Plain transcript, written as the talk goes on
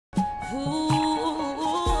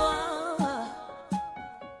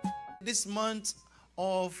This month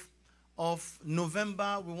of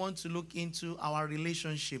November, we want to look into our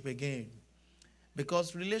relationship again,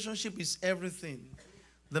 because relationship is everything.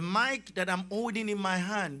 The mic that I'm holding in my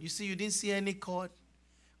hand, you see, you didn't see any cord,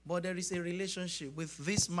 but there is a relationship with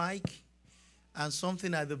this mic and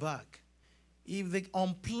something at the back. If they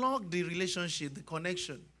unplug the relationship, the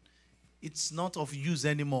connection, it's not of use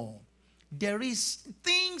anymore. There is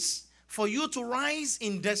things for you to rise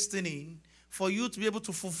in destiny, for you to be able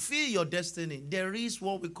to fulfill your destiny. There is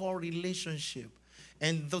what we call relationship.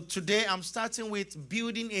 And today I'm starting with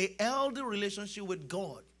building a healthy relationship with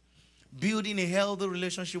God. Building a healthy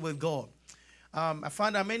relationship with God. I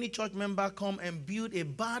found that many church members come and build a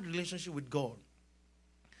bad relationship with God.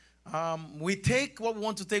 We take what we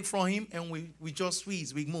want to take from him and we just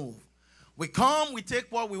squeeze, we move. We come, we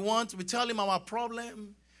take what we want, we tell him our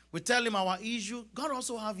problem, we tell him our issue. God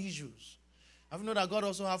also have issues. Have you know that God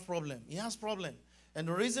also have problem? He has problem. And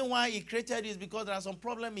the reason why he created is because there are some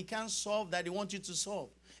problem he can't solve that he wants you to solve.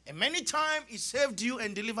 And many times he saved you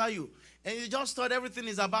and delivered you. And you just thought everything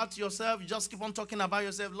is about yourself. You just keep on talking about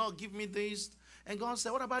yourself. Lord, give me this. And God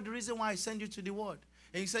said, what about the reason why I send you to the world?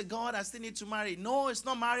 And you said, God, I still need to marry. No, it's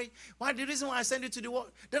not married. Why? The reason why I send you to the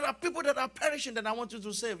world. There are people that are perishing that I want you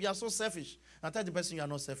to save. You are so selfish. Now tell the person you are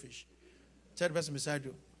not selfish. Tell the person beside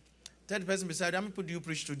you. Tell the person beside you, how many people do you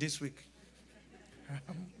preach to this week?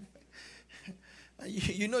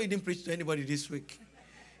 You know you didn't preach to anybody this week.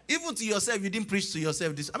 Even to yourself, you didn't preach to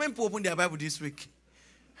yourself this. How many people opened their Bible this week?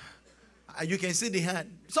 You can see the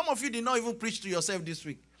hand. Some of you did not even preach to yourself this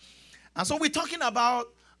week. And so we're talking about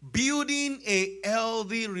building a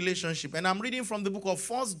healthy relationship. And I'm reading from the book of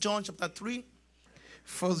 1 John chapter 3.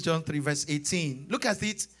 1 John 3 verse 18. Look at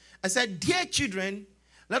it. I said, dear children,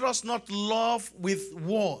 let us not love with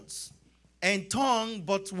words and tongue,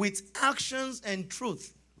 but with actions and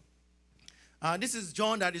truth. This is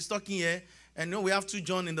John that is talking here. And you know, we have two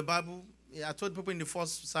John in the Bible. I told people in the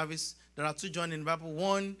first service, there are two John in the Bible.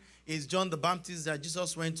 One is John the Baptist that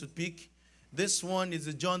Jesus went to pick. This one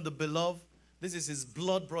is John the Beloved. This is his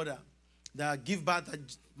blood brother that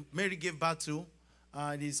Mary gave birth to.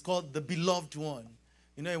 And he's called the Beloved one.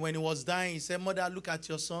 You know, when he was dying, he said, Mother, look at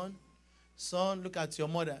your son. Son, look at your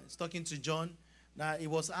mother. He's talking to John. Now, it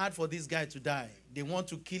was hard for this guy to die. They want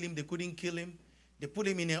to kill him. They couldn't kill him. They put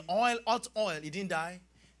him in hot oil. He didn't die.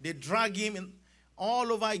 They drag him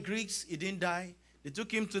all over Greece. He didn't die. They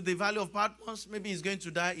took him to the valley of Patmos. Maybe he's going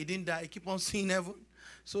to die. He didn't die. He keep on seeing heaven.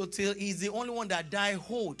 So till he's the only one that died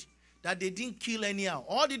whole, that they didn't kill anyhow.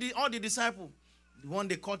 All the disciples, the one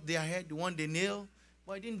they cut their head, the one they nailed,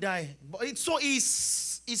 but he didn't die. But he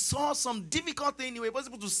saw some difficult thing. He was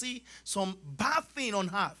able to see some bad thing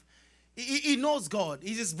on earth. He knows God.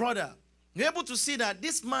 He's his brother. You're able to see that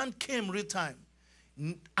this man came real time.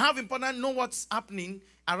 Have important, know what's happening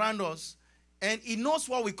around us. And he knows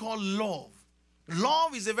what we call love.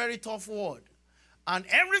 Love is a very tough word. And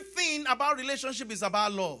everything about relationship is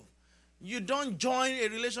about love. You don't join a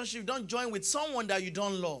relationship, don't join with someone that you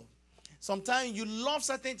don't love. Sometimes you love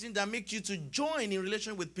certain things that make you to join in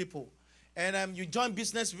relation with people. And you join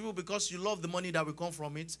business with people because you love the money that will come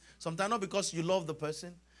from it. Sometimes not because you love the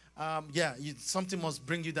person. Something must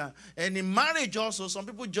bring you down. And in marriage also, some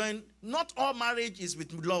people join. Not all marriage is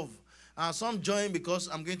with love. Some join because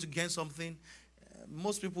I'm going to gain something.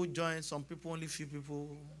 Most people join. Some people, only few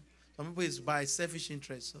people. Some people is by selfish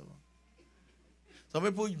interest. So. Some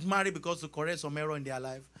people marry because to correct some error in their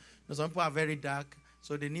life. Some people are very dark,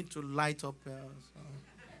 so they need to light up.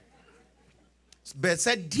 But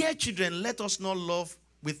said, dear children, let us not love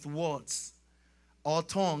with words or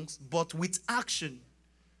tongues, but with action.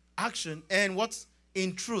 Action and what's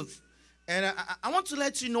in truth. And I want to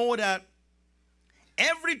let you know that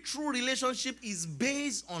every true relationship is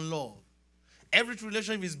based on love. Every true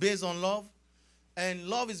relationship is based on love. And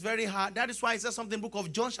love is very hard. That is why it says something in the book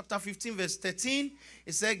of John chapter 15 verse 13.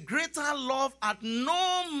 It said, greater love hath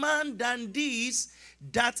no man than this,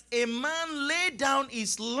 that a man lay down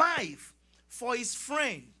his life for his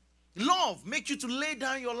friend. Love make you to lay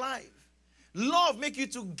down your life. Love make you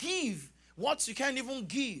to give what you can't even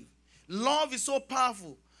give. Love is so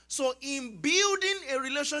powerful. So in building a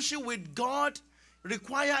relationship with God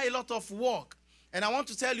require a lot of work. And I want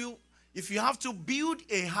to tell you, if you have to build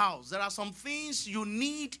a house, there are some things you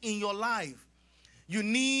need in your life. You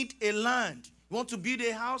need a land. You want to build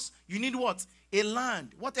a house, you need what? A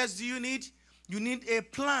land. What else do you need? You need a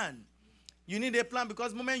plan. You need a plan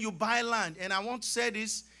because the moment you buy land, and I want to say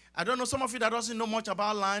this, I don't know, some of you that doesn't know much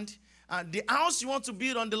about land, The house you want to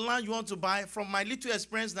build on the land you want to buy, from my little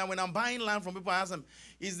experience now, when I'm buying land from people, I ask them,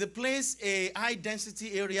 is the place a high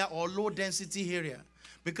density area or low density area?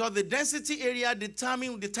 Because the density area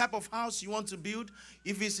determines the type of house you want to build.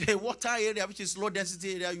 If it's a water area, which is low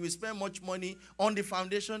density area, you will spend much money on the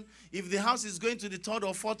foundation. If the house is going to the third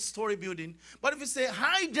or fourth story building. But if it's a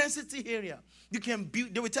high density area, you can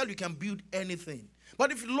build, they will tell you can build anything.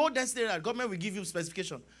 But if low density area, government will give you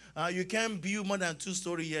specification. You can't build more than 2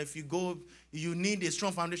 stories here. If you go, you need a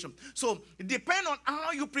strong foundation. So it depends on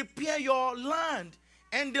how you prepare your land.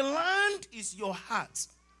 And the land is your heart.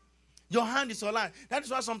 Your hand is your life. That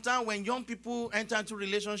is why sometimes when young people enter into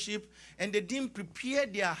relationship and they didn't prepare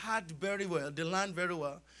their heart very well, the land very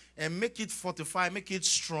well, and make it fortified, make it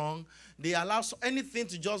strong, they allow anything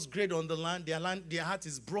to just grade on the land, their heart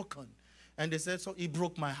is broken. And they said, so he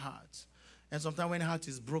broke my heart. And sometimes when the heart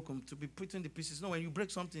is broken, to be put in the pieces. No, when you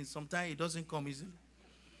break something, sometimes it doesn't come easily.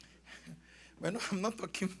 Well, no, I'm not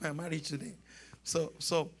talking about marriage today. So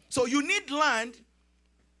you need land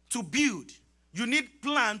to build. You need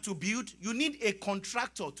plan to build. You need a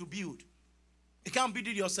contractor to build. You can't build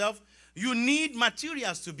it yourself. You need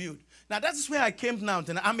materials to build. Now, that is where I came now.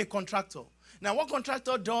 And I'm a contractor. Now, what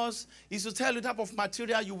contractor does is to tell you the type of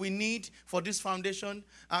material you will need for this foundation.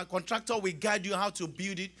 Contractor will guide you how to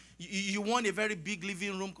build it. You want a very big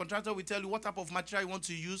living room. Contractor will tell you what type of material you want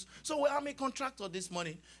to use. So I'm a contractor this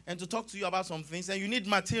morning and to talk to you about some things. And you need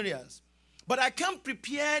materials. But I can't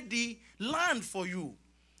prepare the land for you.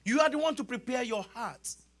 You are the one to prepare your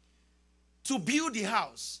heart to build the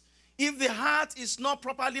house. If the heart is not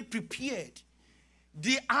properly prepared,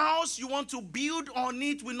 the house you want to build on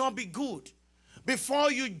it will not be good.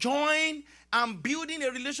 Before you join and building a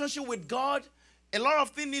relationship with God, a lot of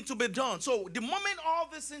things need to be done. So the moment all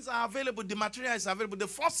these things are available, the material is available, the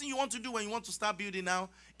first thing you want to do when you want to start building now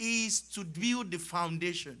is to build the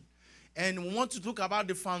foundation. And we want to talk about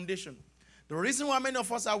the foundation. The reason why many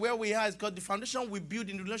of us are where we are is because the foundation we build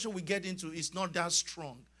in the relation we get into is not that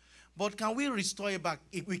strong. But can we restore it back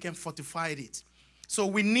if we can fortify it? So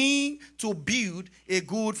we need to build a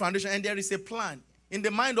good foundation. And there is a plan in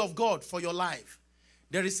the mind of God for your life.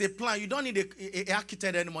 There is a plan. You don't need an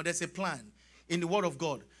architect anymore. There's a plan in the word of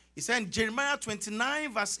God. He said in Jeremiah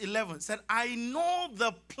 29 verse 11, said, I know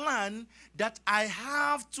the plan that I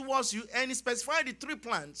have towards you. And he specified the 3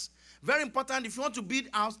 plans. Very important. If you want to build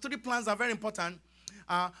a house, 3 plans are very important.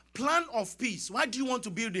 Plan of peace. Why do you want to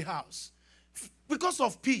build the house? Because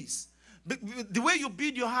of peace. The way you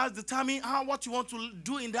build your house determines what you want to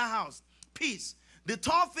do in that house. Peace. The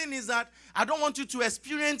 3rd thing is that I don't want you to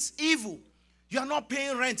experience evil. You are not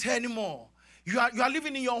paying rent anymore. You are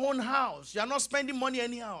living in your own house. You are not spending money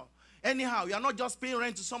anyhow. You are not just paying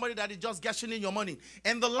rent to somebody that is just cashing in your money.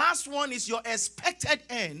 And the last one is your expected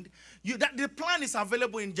end. The plan is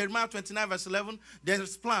available in Jeremiah 29 verse 11.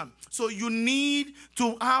 There's plan. So you need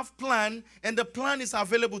to have plan, and the plan is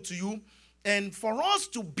available to you. And for us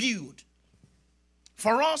to build,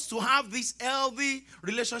 for us to have this healthy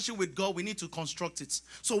relationship with God, we need to construct it.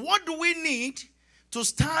 So what do we need to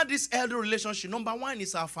start this healthy relationship? Number 1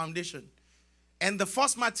 is our foundation. And the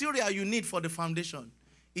first material you need for the foundation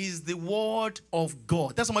is the word of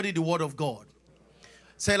God. Tell somebody the word of God.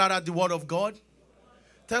 Say louder, the word of God.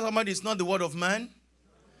 Tell somebody it's not the word of man.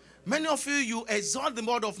 Many of you exalt the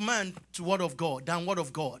word of man to word of God than word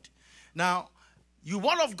of God. Now, your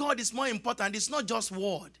word of God is more important. It's not just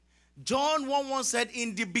word. John 1:1 said,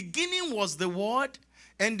 in the beginning was the word,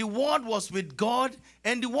 and the word was with God,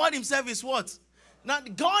 and the word himself is what? Now,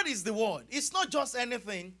 God is the word. It's not just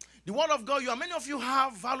anything. The word of God, many of you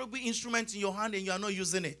have valuable instruments in your hand and you are not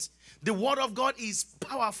using it. The word of God is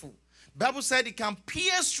powerful. The Bible said it can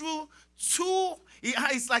pierce through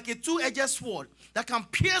it's like a 2-edged sword that can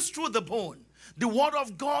pierce through the bone. The word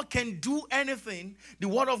of God can do anything. The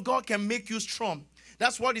word of God can make you strong.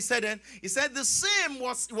 That's what he said then. He said the same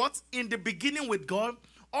was what in the beginning with God.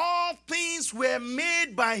 All things were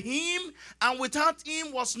made by him, and without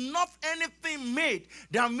him was not anything made.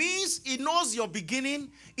 That means he knows your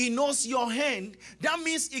beginning, he knows your end. That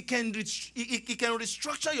means he can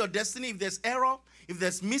restructure your destiny if there's error, if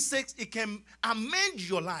there's mistakes, it can amend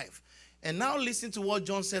your life. And now listen to what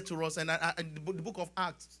John said to us, and the book of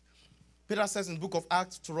Acts. Peter says in the book of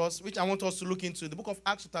Acts to us, which I want us to look into. The book of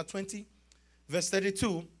Acts chapter 20, verse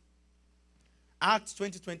 32. Acts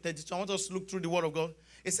 20, 32. I want us to look through the word of God.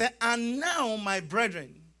 It said, and now, my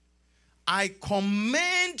brethren, I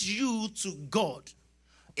commend you to God.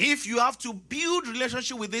 If you have to build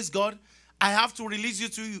relationship with this God, I have to release you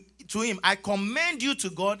to him. I commend you to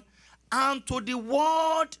God and to the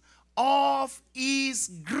word of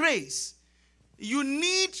his grace. You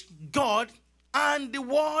need God and the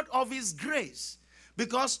word of his grace.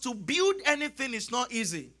 Because to build anything is not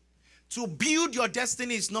easy. To build your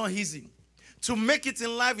destiny is not easy. To make it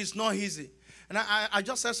in life is not easy. And I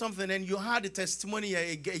just said something, and you had a testimony.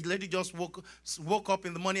 A lady just woke up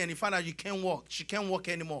in the morning and you found out you can't walk. She can't walk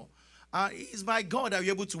anymore. It's by God that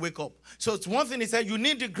you're able to wake up. So it's one thing he said, you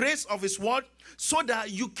need the grace of his word so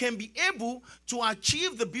that you can be able to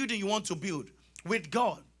achieve the building you want to build with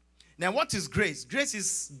God. Now, what is grace? Grace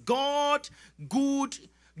is God, good,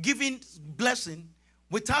 giving blessing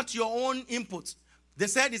without your own input. They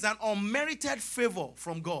said it's an unmerited favor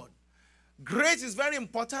from God. Grace is very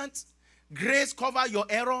important. Grace covers your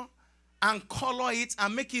error and color it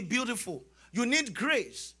and make it beautiful. You need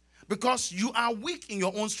grace because you are weak in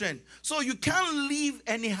your own strength. So you can't live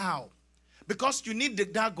anyhow. Because you need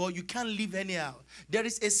that God, you can't live anyhow. There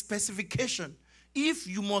is a specification. If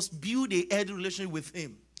you must build a healthy relationship with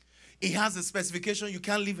him, he has a specification. You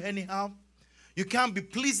can't live anyhow. You can't be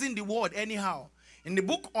pleasing the world anyhow. In the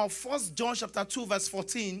book of 1 John chapter 2 verse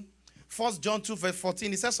 14, 1 John 2 verse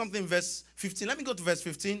 14, it says something in verse 15. Let me go to verse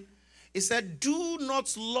 15. It said, do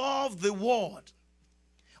not love the world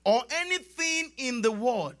or anything in the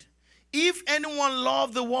world. If anyone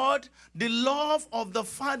love the world, the love of the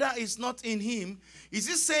Father is not in him. Is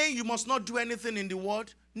he saying you must not do anything in the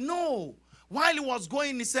world? No. While he was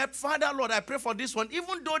going, he said, Father, Lord, I pray for this one.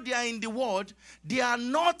 Even though they are in the world, they are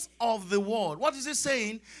not of the world. What is he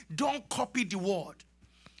saying? Don't copy the world.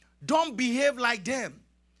 Don't behave like them.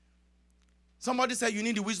 Somebody said you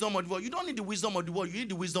need the wisdom of the world. You don't need the wisdom of the world. You need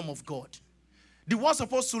the wisdom of God. The world's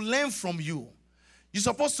supposed to learn from you. You're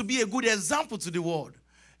supposed to be a good example to the world.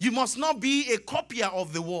 You must not be a copier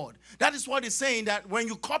of the world. That is what he's saying, that when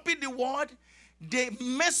you copy the world, they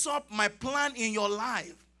mess up my plan in your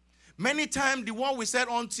life. Many times the world will say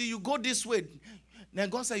until you go this way. Then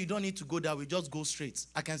God said you don't need to go that way. Just go straight.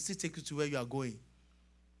 I can still take you to where you are going.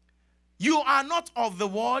 You are not of the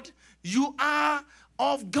world. You are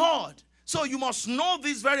of God. So you must know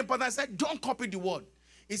this very important. I said, don't copy the world.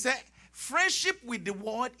 He said, friendship with the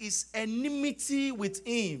world is enmity with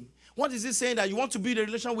him. What is he saying? That you want to build a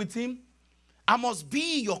relation with him? I must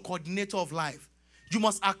be your coordinator of life. You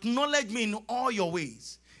must acknowledge me in all your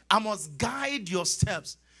ways. I must guide your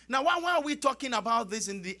steps. Now, why are we talking about this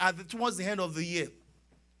towards the end of the year?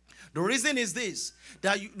 The reason is this,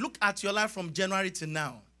 that you look at your life from January to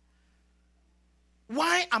now.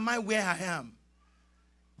 Why am I where I am?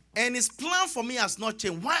 And his plan for me has not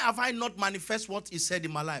changed. Why have I not manifested what he said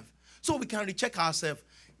in my life? So we can recheck ourselves.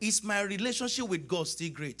 Is my relationship with God still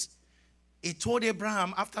great? He told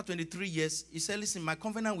Abraham after 23 years, he said, listen, my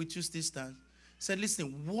covenant with you still stands. He said,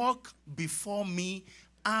 listen, walk before me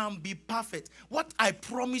and be perfect. What I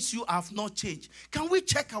promise you have not changed. Can we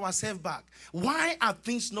check ourselves back? Why are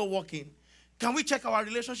things not working? Can we check our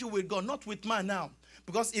relationship with God? Not with man now.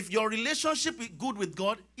 Because if your relationship is good with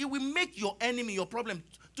God, it will make your enemy, your problem,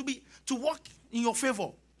 to work in your favor.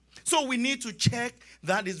 So we need to check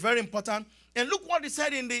that. It's very important. And look what he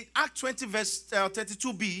said in the Act 20 verse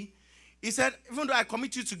 32b. He said, even though I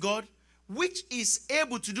commit you to God, which is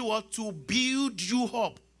able to do what? To build you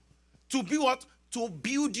up. To be what? To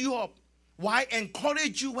build you up. Why?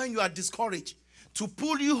 Encourage you when you are discouraged. To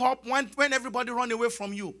pull you up when everybody run away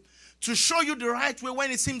from you. To show you the right way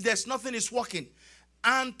when it seems there's nothing is working.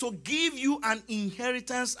 And to give you an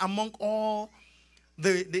inheritance among all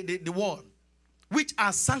the world, which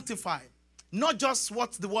are sanctified. Not just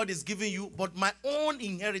what the world is giving you, but my own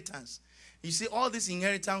inheritance. You see, all this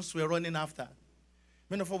inheritance we're running after.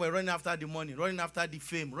 Many of us were running after the money, running after the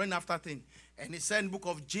fame, running after things. And it said in the book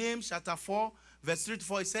of James, chapter 4, verse 3 to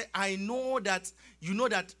 4, it said, I know that you know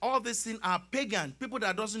that all these things are pagan. People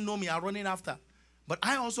that doesn't know me are running after. But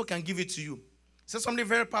I also can give it to you. It says something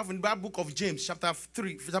very powerful in the book of James, chapter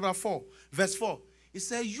 4, verse 4. It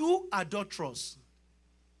said, you adulterous.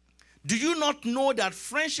 Do you not know that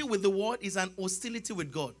friendship with the world is an hostility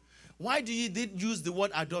with God? Why do you use the word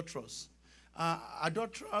adulterous?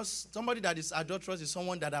 Adulterous, somebody that is adulterous is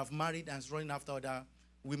someone that have married and is running after other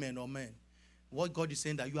women or men. What God is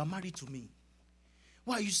saying that you are married to me.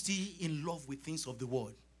 Why are you still in love with things of the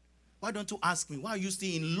world? Why don't you ask me? Why are you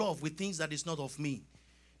still in love with things that is not of me?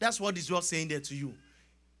 That's what is God saying there to you.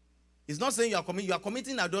 It's not saying you are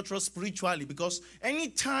committing adultery spiritually, because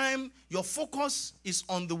anytime your focus is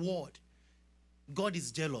on the word, God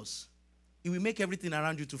is jealous. He will make everything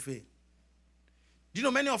around you to fail. Do you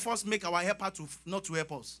know many of us make our helper not to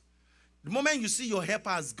help us? The moment you see your helper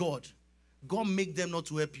as God, God make them not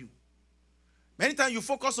to help you. Many times you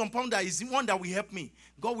focus on someone that is the one that will help me,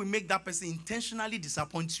 God will make that person intentionally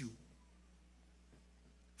disappoint you.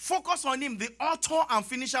 Focus on him, the author and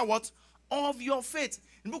finisher what? of your faith.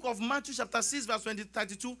 In the book of Matthew chapter 6 verse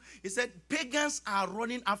 32, it said, pagans are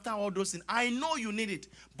running after all those things. I know you need it,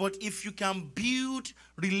 but if you can build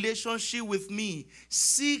relationship with me,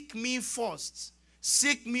 seek me first.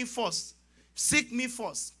 Seek me first. Seek me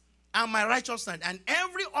first. And my righteousness, and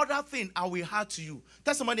every other thing I will add to you.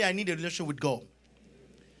 Tell somebody, I need a relationship with God.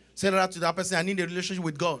 Say that to that person, I need a relationship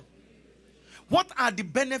with God. What are the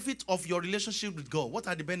benefits of your relationship with God? What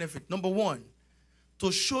are the benefits? Number one,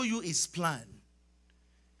 to show you his plan.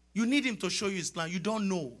 You need him to show you his plan. You don't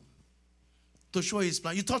know. To show his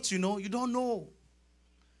plan. You thought you know. You don't know.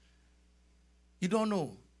 You don't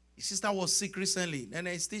know. His sister was sick recently. And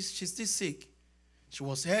she's still sick. She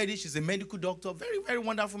was healthy. She's a medical doctor. Very, very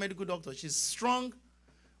wonderful medical doctor. She's strong.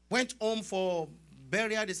 Went home for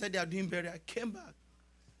burial. They said they are doing burial. Came back.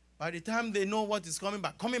 By the time they know what is coming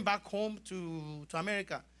back home to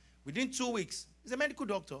America, within 2 weeks, he's a medical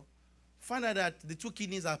doctor. Find out that the 2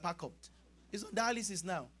 kidneys are packed up. He's on dialysis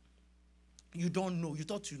now. You don't know. You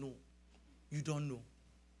thought you know. You don't know.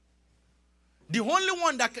 The only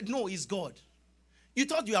one that can know is God. You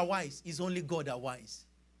thought you are wise. It's only God that is wise.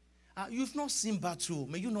 You've not seen battle.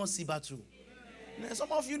 May you not see battle. Amen.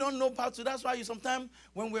 Some of you don't know battle. That's why you sometimes,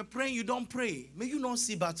 when we're praying, you don't pray. May you not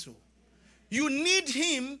see battle. You need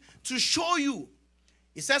him to show you.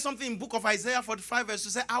 He says something in the book of Isaiah 45 verse 2.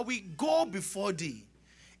 Say, I will go before thee,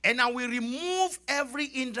 and I will remove every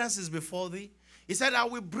hindrances before thee. He said, I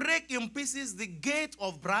will break in pieces the gate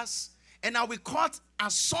of brass, and I will cut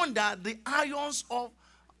asunder the irons of...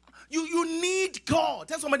 You need God.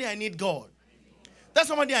 Tell somebody, I need God. Tell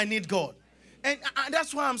somebody, I need God. And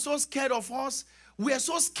that's why I'm so scared of us. We are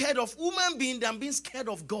so scared of human being than being scared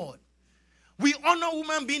of God. We honor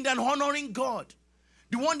human being than honoring God.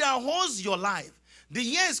 The one that holds your life. The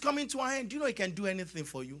year is coming to an end. Do you know he can do anything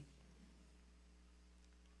for you?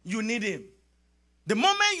 You need him. The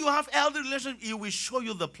moment you have healthy relationship, he will show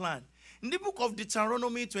you the plan. In the book of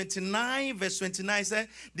Deuteronomy 29, verse 29, it says,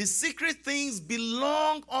 the secret things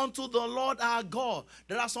belong unto the Lord our God.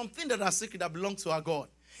 There are some things that are secret that belong to our God.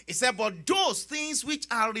 It said, but those things which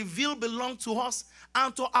are revealed belong to us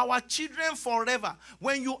and to our children forever.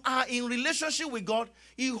 When you are in relationship with God,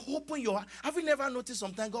 he opens your heart. Have you never noticed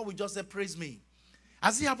sometimes God will just say, praise me?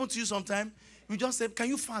 Has it happened to you sometime? You just say, can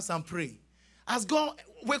you fast and pray? As God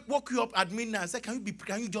woke you up at midnight and said, can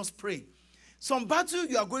you just pray? Some battle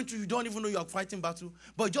you are going through, you don't even know you are fighting battle,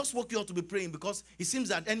 but it just woke you up to be praying because it seems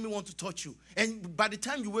that the enemy wants to touch you. And by the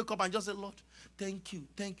time you wake up and just say, Lord, thank you,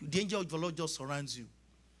 the angel of the Lord just surrounds you.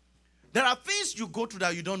 There are things you go through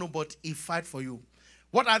that you don't know, but he fight for you.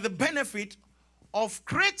 What are the benefits of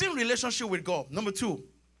creating relationship with God? Number two,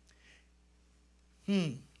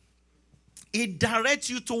 it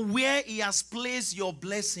directs you to where he has placed your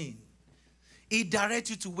blessing. He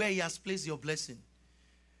directs you to where he has placed your blessing.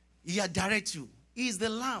 He directs you. He is the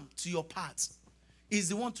lamp to your path. He is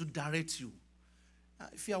the one to direct you.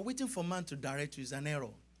 If you are waiting for man to direct you, it's an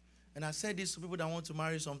error. And I said this to people that want to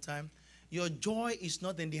marry sometime. Your joy is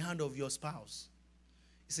not in the hand of your spouse.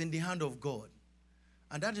 It's in the hand of God.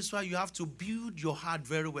 And that is why you have to build your heart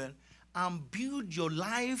very well and build your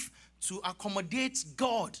life to accommodate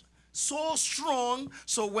God so strong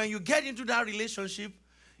so when you get into that relationship,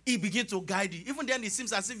 he begins to guide you. Even then, it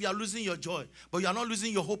seems as if you are losing your joy, but you are not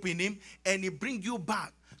losing your hope in him, and he brings you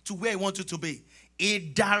back to where he wants you to be. He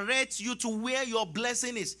directs you to where your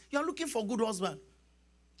blessing is. You are looking for a good husband.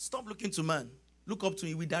 Stop looking to man. Look up to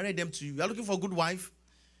him. We direct them to you. You are looking for a good wife.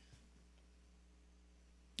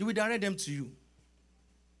 He will direct them to you.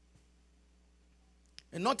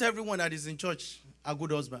 And not everyone that is in church are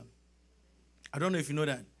good husband. I don't know if you know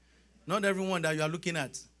that. Not everyone that you are looking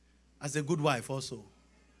at as a good wife also.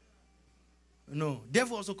 No,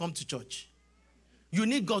 devil also come to church. You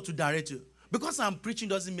need God to direct you. Because I'm preaching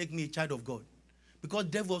doesn't make me a child of God. Because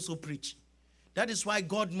devil also preach. That is why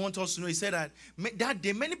God wants us to know. He said that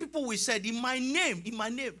day many people will say, in my name.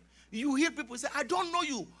 You hear people say, I don't know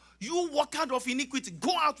you. You walk out of iniquity.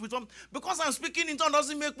 Go out with them. Because I'm speaking in tongues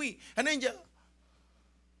doesn't make me an angel.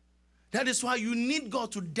 That is why you need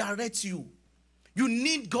God to direct you. You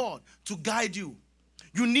need God to guide you.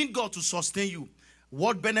 You need God to sustain you.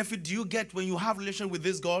 What benefit do you get when you have a relation with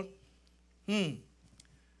this God?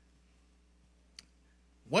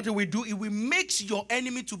 What do we do? It will make your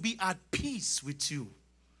enemy to be at peace with you.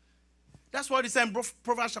 That's what it says in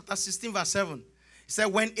Proverbs chapter 16 verse 7. It said,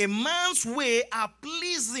 when a man's way are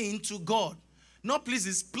pleasing to God. Not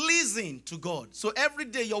pleasing, it's pleasing to God. So every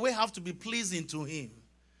day your way have to be pleasing to him.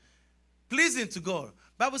 Pleasing to God.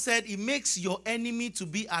 Bible said it makes your enemy to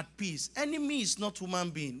be at peace. Enemy is not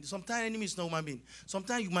human being. Sometimes enemy is not human being.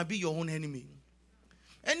 Sometimes you might be your own enemy.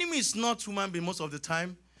 Enemy is not human being most of the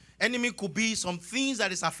time. Enemy could be some things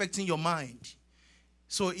that is affecting your mind.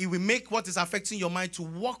 So it will make what is affecting your mind to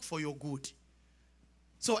work for your good.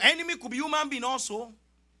 So enemy could be human being also.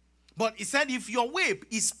 But he said, if your way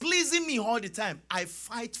is pleasing me all the time, I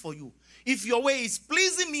fight for you. If your way is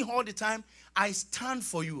pleasing me all the time, I stand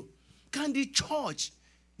for you. Can the church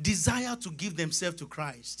desire to give themselves to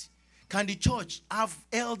Christ? Can the church have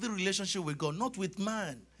healthy relationship with God, not with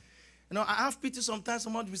man? You know, I have pity sometimes.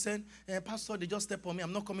 Someone will say, Pastor, they just step on me.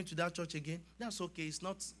 I'm not coming to that church again. That's okay. It's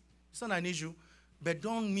not an issue. But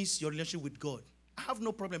don't miss your relationship with God. I have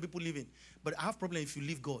no problem people leaving. But I have problem if you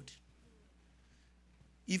leave God.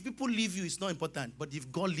 If people leave you, it's not important. But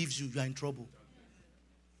if God leaves you, you are in trouble.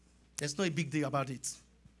 There's no big deal about it.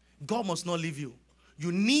 God must not leave you.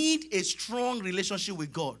 You need a strong relationship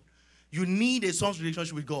with God. You need a strong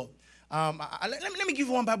relationship with God. Let me give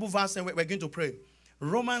you one Bible verse and we're going to pray.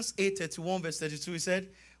 Romans 8:31 verse 32, he said,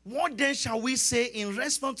 what then shall we say in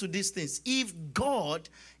response to these things? If God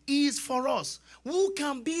is for us, who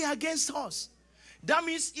can be against us? That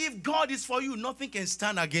means if God is for you, nothing can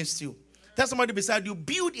stand against you. Tell somebody beside you,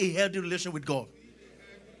 build a healthy relationship with God.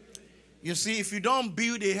 You see, if you don't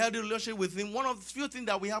build a healthy relationship with him, one of the few things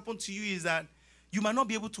that will happen to you is that you might not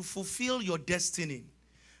be able to fulfill your destiny.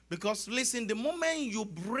 Because listen, the moment you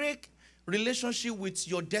break relationship with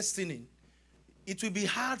your destiny, it will be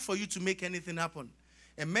hard for you to make anything happen.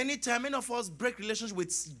 And many times, many of us break relationship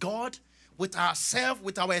with God, with ourselves,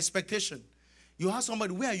 with our expectation. You ask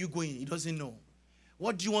somebody, where are you going? He doesn't know.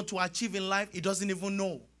 What do you want to achieve in life? He doesn't even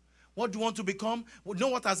know. What do you want to become? You know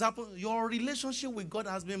what has happened? Your relationship with God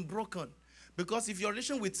has been broken. Because if your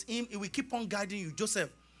relation with him, it will keep on guiding you. Joseph,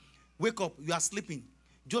 wake up. You are sleeping.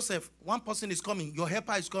 Joseph, one person is coming. Your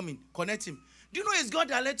helper is coming. Connect him. Do you know it's God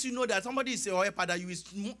that lets you know that somebody is your helper, that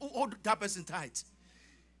you hold that person tight?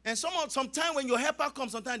 And sometimes when your helper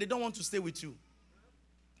comes, sometimes they don't want to stay with you.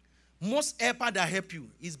 Most helper that help you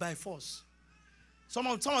is by force. Some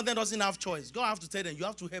of them doesn't have choice. God have to tell them, you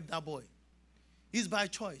have to help that boy. It's by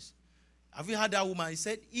choice. Have you heard that woman? He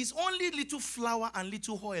said, it's only little flour and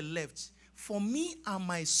little oil left for me and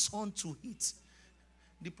my son to eat.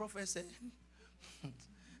 The prophet said,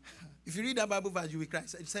 if you read that Bible verse, you will cry.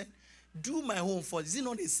 He said, do my home first. Is it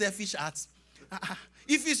not a selfish act?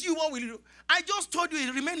 If it's you, what will you do? I just told you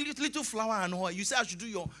it remained little flour and oil. You said I should do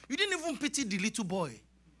your. You didn't even pity the little boy.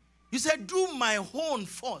 You said, do my own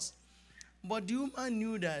first. But the woman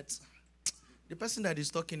knew that the person that is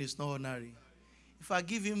talking is not ordinary. If I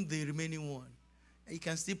give him the remaining one, he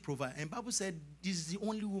can still provide. And the Bible said, this is the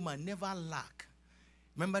only woman, never lack.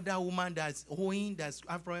 Remember that woman that's owing, that's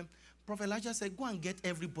have problem? Prophet Elijah said, go and get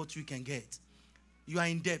every bottle you can get. You are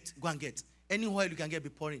in debt, go and get. Any oil you can get, be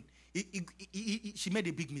pouring. She made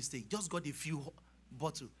a big mistake. Just got a few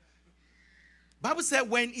bottles. Bible said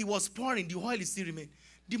when he was pouring, the oil is still remain.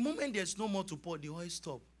 The moment there's no more to pour, the oil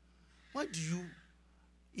stop. Why do you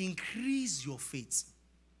increase your faith?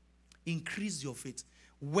 Increase your faith.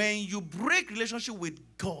 When you break relationship with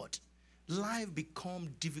God, life becomes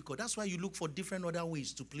difficult. That's why you look for different other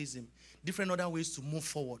ways to please him. Different other ways to move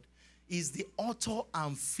forward. Is the author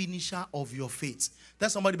and finisher of your faith. Tell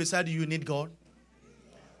somebody beside you, you need God.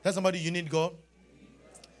 Tell somebody you need God.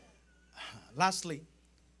 Lastly,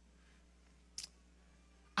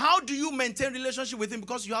 how do you maintain relationship with him?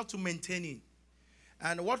 Because you have to maintain it.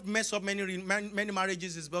 And what mess up many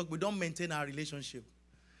marriages is because we don't maintain our relationship.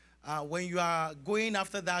 When you are going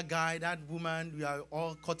after that guy, that woman, you are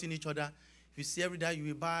all cutting each other. If you see every day, you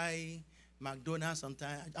will buy McDonald's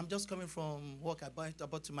sometimes. I'm just coming from work. I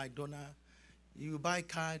bought to McDonald's. You buy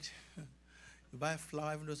card. You buy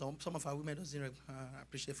flour. Even though some of our women doesn't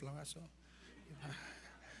appreciate flour. So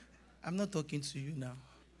I'm not talking to you now.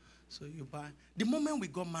 So you buy. The moment we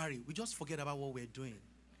got married, we just forget about what we're doing.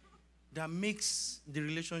 That makes the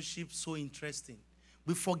relationship so interesting.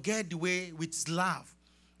 We forget the way we laugh.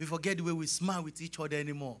 We forget the way we smile with each other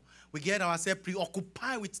anymore. We get ourselves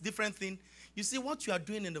preoccupied with different things. You see, what you are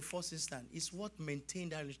doing in the first instance is what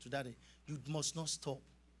maintained that relationship to that. You must not stop.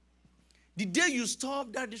 The day you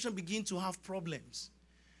stop, that relationship begins to have problems.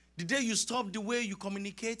 The day you stop the way you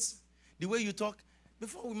communicate, the way you talk.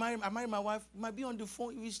 Before I married my wife, we might be on the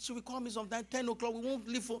phone. She will call me sometime, 10 o'clock. We won't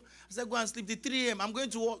leave for. I said, go and sleep. Till 3 a.m. I'm going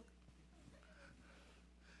to work.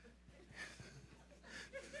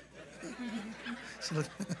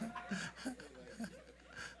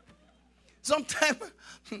 Sometimes,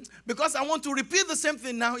 because I want to repeat the same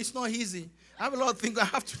thing now, it's not easy. I have a lot of things I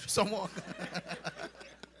have to do some work.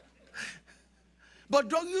 But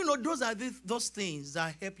don't you know, those are those things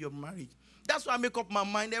that help your marriage. That's why I make up my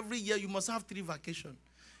mind every year you must have 3 vacations.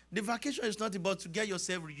 The vacation is not about to get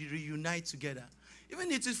yourself reunite together. Even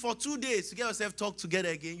if it is for 2 days to get yourself talk together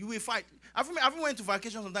again, you will fight. Have you went to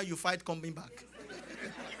vacation, sometimes you fight coming back.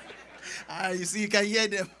 You see, you can hear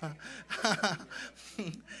them.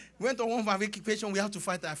 Went on one vacation, we have to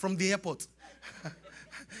fight from the airport.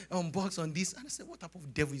 On box on this. And I said, what type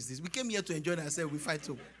of devil is this? We came here to enjoy ourselves, we fight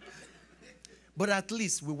too. But at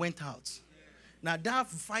least we went out. Now that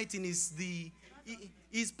fighting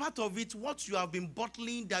is part of it, what you have been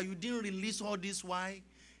bottling that you didn't release all this while.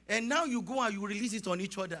 And now you go and you release it on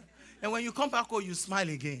each other. And when you come back home, you smile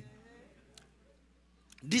again.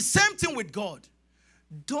 The same thing with God.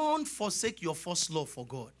 Don't forsake your first love for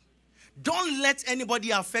God. Don't let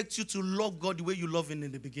anybody affect you to love God the way you love Him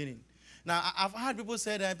in the beginning. Now, I've heard people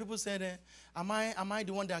say that. People say that, am I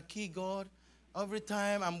the one that killed God? Every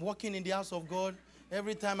time I'm walking in the house of God,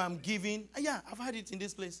 every time I'm giving. Yeah, I've heard it in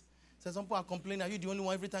this place. So some people are complaining, are you the only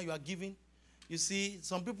one every time you are giving? You see,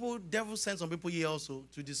 some people, devil sends some people here also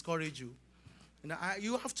to discourage you.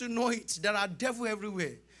 You have to know it. There are devil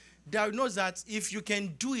everywhere. That knows that if you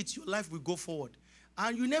can do it, your life will go forward.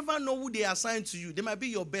 And you never know who they assign to you. They might be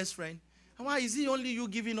your best friend. Why is it only you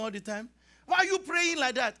giving all the time? Why are you praying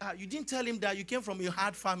like that? You didn't tell him that you came from a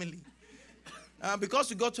hard family. Because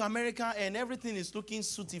you got to America and everything is looking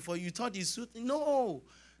sooty for you. You thought it's sooty. No.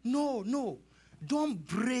 Don't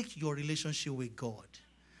break your relationship with God.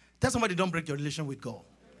 Tell somebody, don't break your relation with God.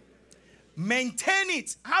 Maintain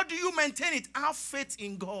it. How do you maintain it? Have faith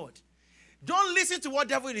in God. Don't listen to what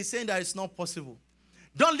devil is saying that it's not possible.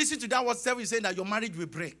 Don't listen to that what devil is saying that your marriage will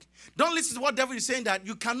break. Don't listen to what devil is saying that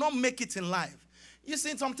you cannot make it in life. You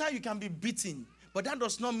see, sometimes you can be beaten, but that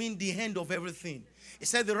does not mean the end of everything. It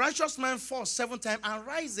said the righteous man falls 7 times and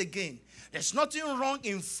rise again. There's nothing wrong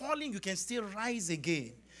in falling. You can still rise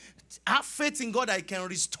again. Have faith in God that He can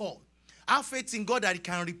restore. Have faith in God that He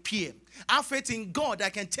can repair. Have faith in God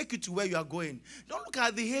that can take you to where you are going. Don't look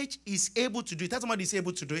at the age. He's able to do it. That's somebody is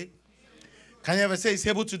able to do it. Can you ever say He's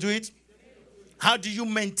able to do it? How do you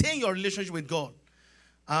maintain your relationship with God?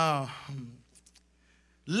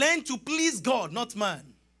 Learn to please God, not man.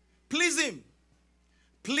 Please Him.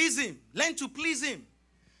 Please Him. Learn to please Him.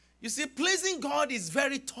 You see, pleasing God is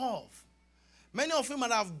very tough. Many of you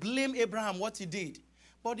might have blamed Abraham what he did.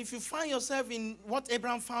 But if you find yourself in what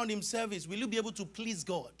Abraham found himself is, will you be able to please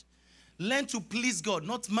God? Learn to please God,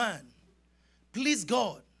 not man. Please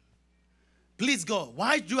God. Please God.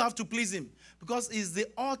 Why do you have to please Him? Because He's the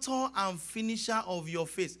author and finisher of your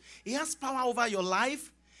faith. He has power over your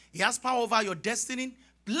life. He has power over your destiny.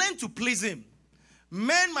 Learn to please Him.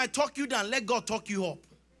 Men might talk you down. Let God talk you up.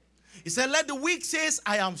 He said, let the weak say,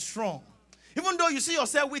 I am strong. Even though you see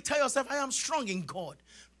yourself weak, tell yourself, I am strong in God.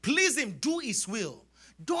 Please Him. Do His will.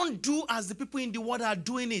 Don't do as the people in the world are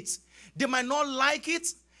doing it. They might not like it.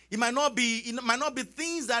 It might not be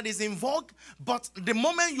things that is in vogue, but the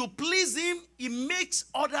moment you please Him, it makes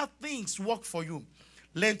other things work for you.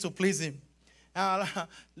 Learn to please Him.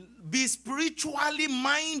 Be spiritually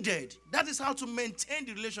minded. That is how to maintain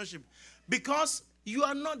the relationship. Because you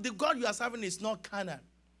are not, the God you are serving is not carnal.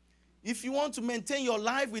 If you want to maintain your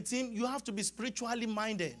life with Him, you have to be spiritually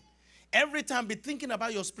minded. Every time be thinking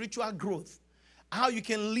about your spiritual growth. How you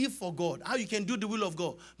can live for God. How you can do the will of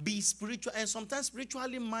God. Be spiritual. And sometimes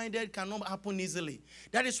spiritually minded cannot happen easily.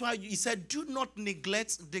 That is why He said, do not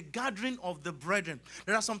neglect the gathering of the brethren.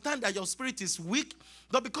 There are some times that your spirit is weak.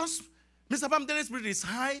 But because Mr. Bamdere's spirit is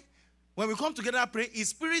high, when we come together and pray, His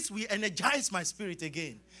spirit will energize my spirit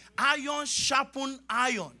again. Iron sharpen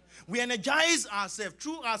iron. We energize ourselves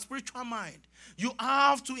through our spiritual mind. You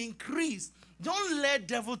have to increase. Don't let the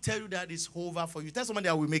devil tell you that it's over for you. Tell somebody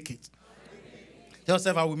I will make it. Tell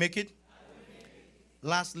yourself, I will make it.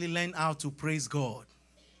 Lastly, learn how to praise God.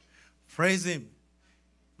 Praise Him.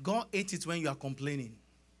 God hates it when you are complaining.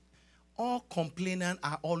 All complainers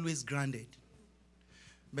are always grounded.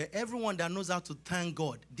 But everyone that knows how to thank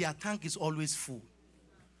God, their tank is always full.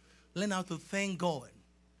 Learn how to thank God.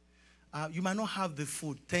 You might not have the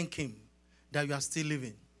food. Thank Him that you are still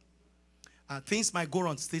living. Things might go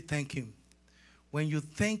wrong. Still thank Him. When you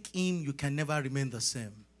thank Him, you can never remain the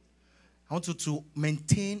same. I want you to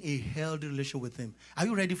maintain a healthy relationship with Him. Are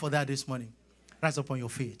you ready for that this morning? Rise up on your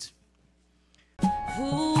feet.